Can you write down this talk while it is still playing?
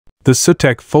The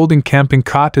Sutek folding camping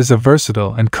cot is a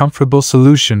versatile and comfortable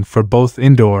solution for both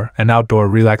indoor and outdoor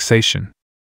relaxation.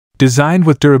 Designed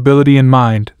with durability in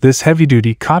mind, this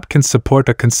heavy-duty cot can support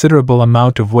a considerable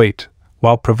amount of weight,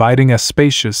 while providing a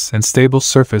spacious and stable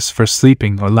surface for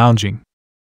sleeping or lounging.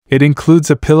 It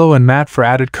includes a pillow and mat for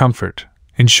added comfort,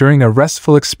 ensuring a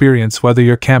restful experience whether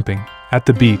you're camping, at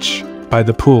the beach, by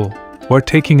the pool, or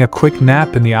taking a quick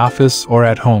nap in the office or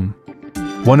at home.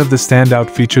 One of the standout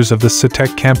features of the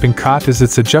Sutek camping cot is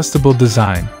its adjustable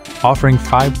design, offering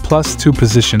 5+2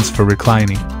 positions for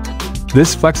reclining.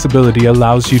 This flexibility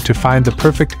allows you to find the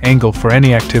perfect angle for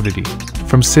any activity,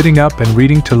 from sitting up and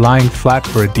reading to lying flat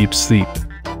for a deep sleep.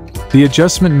 The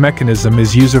adjustment mechanism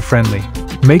is user-friendly,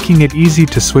 making it easy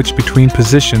to switch between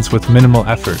positions with minimal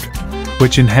effort,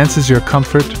 which enhances your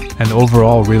comfort and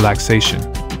overall relaxation.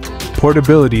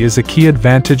 Portability is a key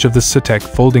advantage of the Sutek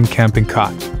folding camping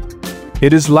cot.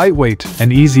 It is lightweight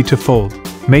and easy to fold,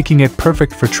 making it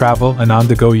perfect for travel and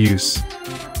on-the-go use.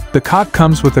 The cot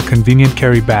comes with a convenient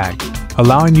carry bag,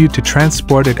 allowing you to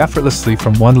transport it effortlessly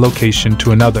from one location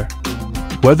to another.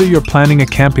 Whether you're planning a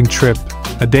camping trip,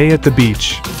 a day at the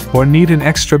beach, or need an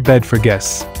extra bed for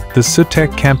guests, the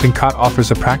Sutek camping cot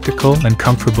offers a practical and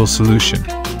comfortable solution.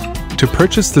 To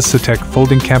purchase the Sutek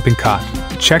folding camping cot,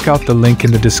 check out the link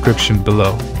in the description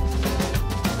below.